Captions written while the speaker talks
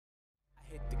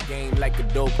like a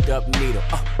doped up needle.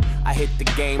 I hit the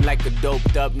game like a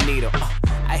doped up needle.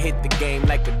 I hit the game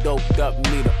like a doped up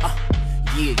needle.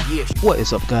 Yeah. What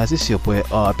is up, guys? It's your boy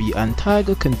RB, and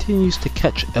Tyga continues to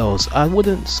catch L's. I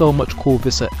wouldn't so much call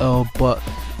this a L, but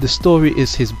the story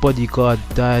is his bodyguard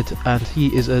died, and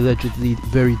he is allegedly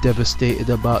very devastated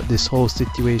about this whole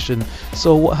situation.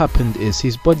 So what happened is,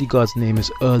 his bodyguard's name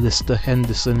is Arlester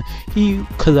Henderson. He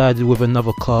collided with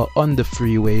another car on the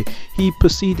freeway. He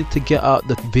proceeded to get out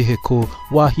the vehicle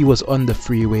while he was on the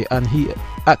freeway, and he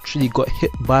actually got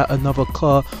hit by another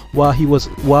car while he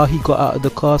got out of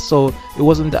the car. So it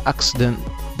wasn't the accident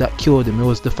that killed him, it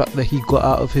was the fact that he got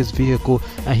out of his vehicle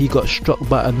and he got struck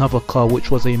by another car,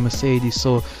 which was a Mercedes.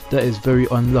 So that is very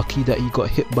unlucky that he got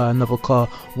hit by another car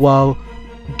while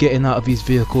getting out of his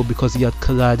vehicle, because he had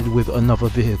collided with another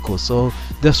vehicle. So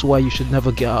that's why you should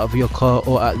never get out of your car,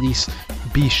 or at least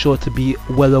be sure to be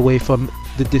well away from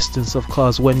the distance of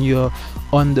cars when you're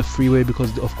on the freeway,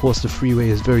 because of course the freeway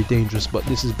is very dangerous. But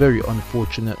this is very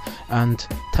unfortunate, and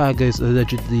Tyga is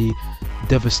allegedly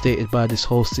devastated by this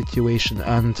whole situation,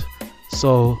 and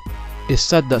so it's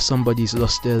sad that somebody's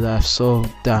lost their life. So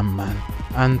damn, man.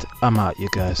 And I'm out, you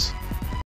guys.